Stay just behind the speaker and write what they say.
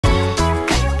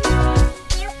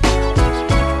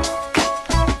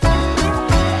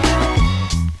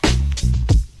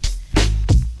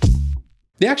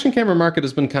The action camera market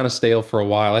has been kind of stale for a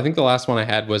while. I think the last one I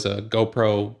had was a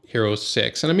GoPro Hero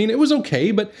 6. And I mean, it was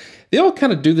okay, but they all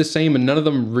kind of do the same and none of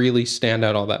them really stand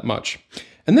out all that much.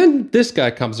 And then this guy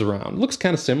comes around. Looks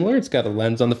kind of similar. It's got a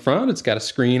lens on the front. It's got a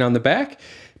screen on the back.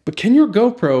 But can your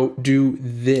GoPro do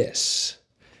this?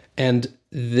 And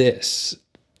this?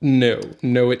 No,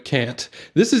 it can't.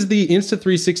 This is the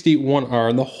Insta360 1R,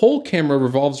 and the whole camera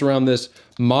revolves around this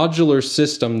modular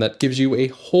system that gives you a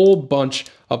whole bunch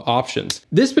of options.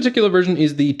 This particular version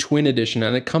is the Twin Edition,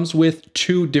 and it comes with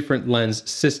two different lens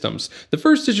systems. The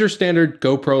first is your standard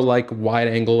GoPro-like wide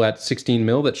angle at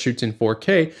 16mm that shoots in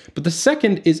 4K, but the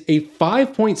second is a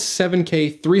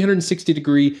 5.7K 360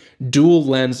 degree dual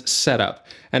lens setup.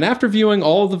 And after viewing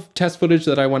all of the test footage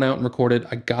that I went out and recorded,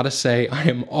 I gotta say, I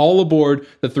am all aboard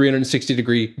the 360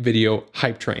 degree video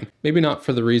hype train. Maybe not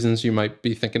for the reasons you might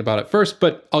be thinking about at first,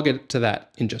 but I'll get to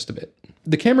that in just a bit.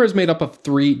 The camera is made up of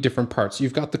three different parts.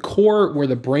 You've got the core where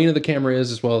the brain of the camera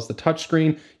is, as well as the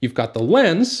touchscreen. You've got the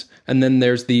lens, and then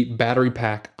there's the battery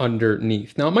pack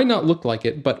underneath. Now, it might not look like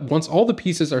it, but once all the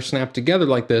pieces are snapped together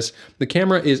like this, the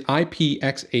camera is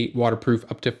IPX8 waterproof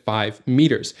up to 5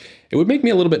 meters. It would make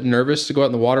me a little bit nervous to go out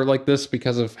in the water like this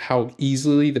because of how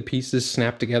easily the pieces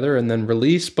snap together and then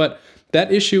release, but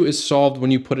that issue is solved when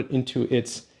you put it into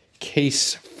its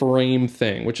case frame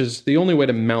thing, which is the only way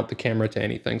to mount the camera to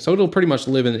anything. So it'll pretty much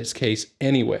live in its case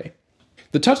anyway.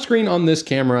 The touchscreen on this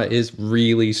camera is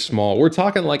really small. We're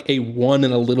talking like a 1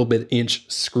 and a little bit inch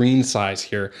screen size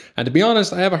here. And to be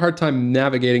honest, I have a hard time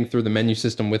navigating through the menu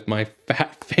system with my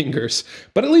fat fingers,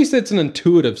 but at least it's an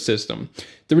intuitive system.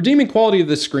 The redeeming quality of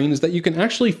this screen is that you can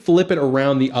actually flip it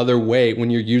around the other way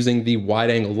when you're using the wide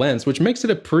angle lens, which makes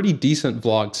it a pretty decent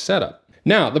vlog setup.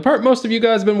 Now, the part most of you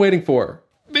guys have been waiting for.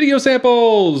 Video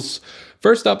samples!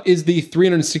 First up is the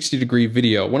 360 degree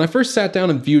video. When I first sat down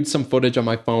and viewed some footage on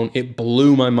my phone, it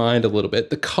blew my mind a little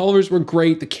bit. The colors were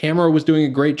great, the camera was doing a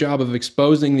great job of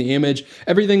exposing the image,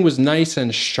 everything was nice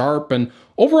and sharp, and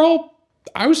overall,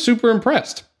 I was super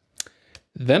impressed.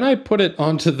 Then I put it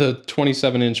onto the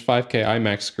 27-inch 5K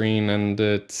IMAX screen and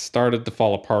it started to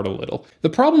fall apart a little. The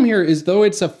problem here is though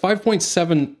it's a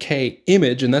 5.7K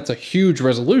image, and that's a huge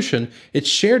resolution, it's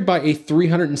shared by a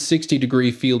 360 degree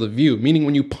field of view, meaning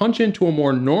when you punch into a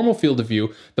more normal field of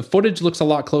view, the footage looks a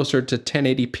lot closer to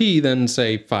 1080p than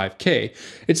say 5K.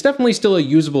 It's definitely still a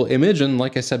usable image, and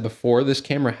like I said before, this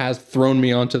camera has thrown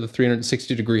me onto the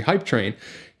 360 degree hype train.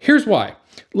 Here's why.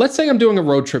 Let's say I'm doing a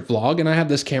road trip vlog and I have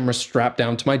this camera strapped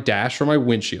down to my dash or my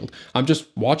windshield. I'm just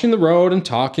watching the road and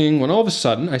talking when all of a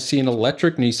sudden I see an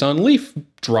electric Nissan Leaf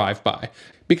drive by.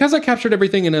 Because I captured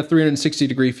everything in a 360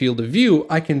 degree field of view,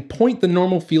 I can point the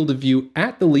normal field of view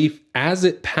at the Leaf as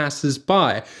it passes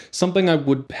by, something I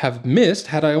would have missed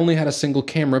had I only had a single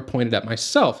camera pointed at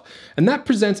myself. And that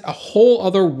presents a whole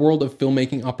other world of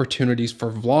filmmaking opportunities for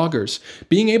vloggers.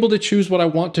 Being able to choose what I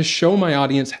want to show my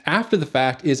audience after the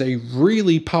fact is a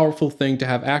really powerful thing to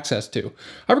have access to.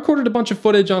 I recorded a bunch of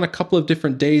footage on a couple of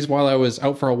different days while I was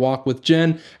out for a walk with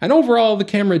Jen, and overall the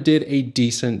camera did a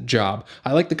decent job.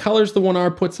 I like the colors the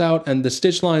 1R puts out, and the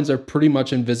stitch lines are pretty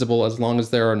much invisible as long as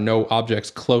there are no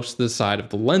objects close to the side of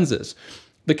the lenses.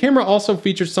 The camera also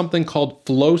features something called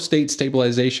flow state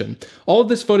stabilization. All of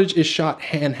this footage is shot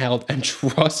handheld, and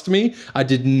trust me, I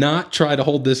did not try to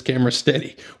hold this camera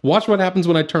steady. Watch what happens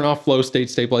when I turn off flow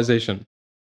state stabilization.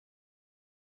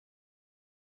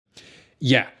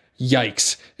 Yeah.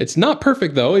 Yikes. It's not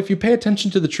perfect though. If you pay attention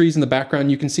to the trees in the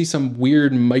background, you can see some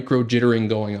weird micro jittering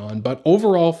going on, but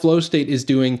overall flow state is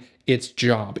doing its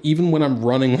job, even when I'm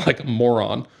running like a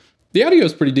moron. The audio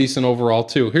is pretty decent overall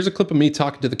too. Here's a clip of me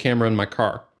talking to the camera in my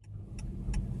car.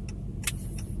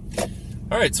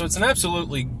 Alright, so it's an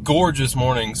absolutely gorgeous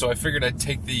morning, so I figured I'd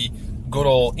take the good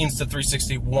old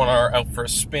Insta360 1R out for a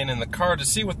spin in the car to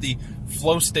see what the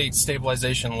flow state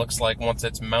stabilization looks like once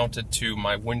it's mounted to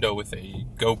my window with a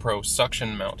GoPro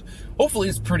suction mount. Hopefully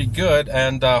it's pretty good,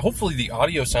 and hopefully the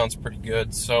audio sounds pretty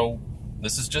good, so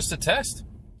this is just a test.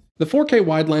 The 4K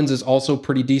wide lens is also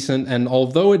pretty decent, and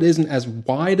although it isn't as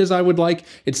wide as I would like,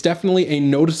 it's definitely a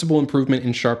noticeable improvement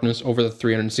in sharpness over the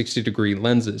 360 degree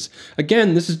lenses.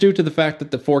 Again, this is due to the fact that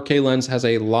the 4K lens has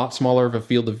a lot smaller of a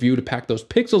field of view to pack those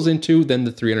pixels into than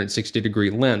the 360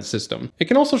 degree lens system. It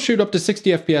can also shoot up to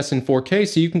 60 FPS in 4K,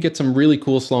 so you can get some really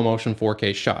cool slow motion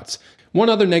 4K shots. One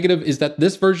other negative is that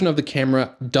this version of the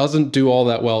camera doesn't do all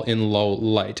that well in low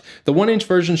light. The 1-inch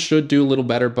version should do a little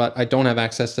better, but I don't have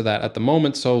access to that at the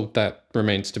moment, so that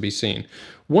remains to be seen.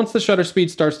 Once the shutter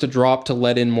speed starts to drop to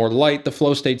let in more light, the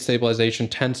flow state stabilization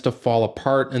tends to fall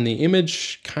apart and the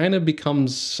image kind of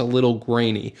becomes a little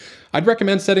grainy. I'd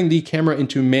recommend setting the camera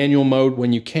into manual mode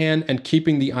when you can and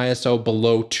keeping the ISO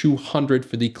below 200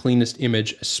 for the cleanest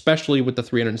image, especially with the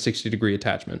 360-degree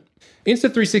attachment.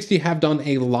 Insta360 have done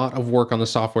a lot of work on the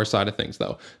software side of things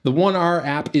though. The 1R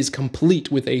app is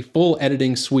complete with a full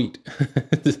editing suite.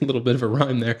 There's a little bit of a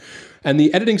rhyme there. And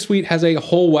the editing suite has a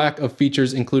whole whack of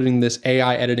features, including this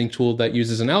AI editing tool that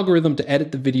uses an algorithm to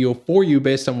edit the video for you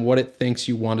based on what it thinks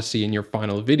you want to see in your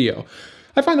final video.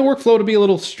 I find the workflow to be a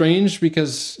little strange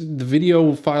because the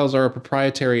video files are a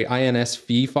proprietary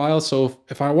INSV file, so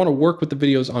if I want to work with the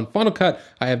videos on Final Cut,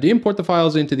 I have to import the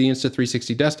files into the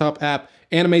Insta360 desktop app,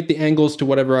 animate the angles to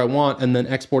whatever I want, and then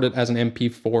export it as an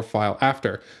MP4 file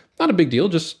after. Not a big deal,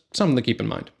 just something to keep in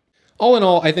mind. All in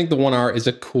all, I think the 1R is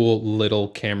a cool little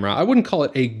camera. I wouldn't call it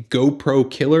a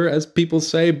GoPro killer, as people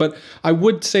say, but I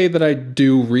would say that I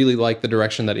do really like the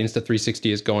direction that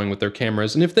Insta360 is going with their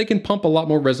cameras, and if they can pump a lot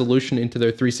more resolution into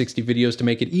their 360 videos to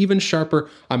make it even sharper,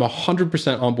 I'm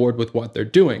 100% on board with what they're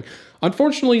doing.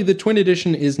 Unfortunately, the Twin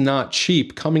Edition is not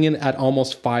cheap, coming in at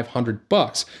almost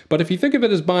 $500, but if you think of it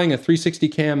as buying a 360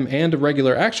 cam and a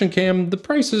regular action cam, the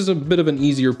price is a bit of an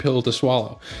easier pill to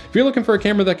swallow. If you're looking for a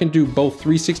camera that can do both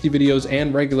 360 videos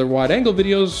and regular wide-angle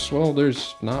videos, well,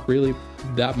 there's not really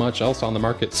that much else on the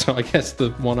market, so I guess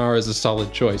the 1R is a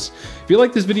solid choice. If you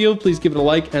like this video, please give it a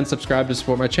like and subscribe to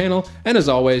support my channel, and as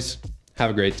always,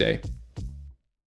 have a great day.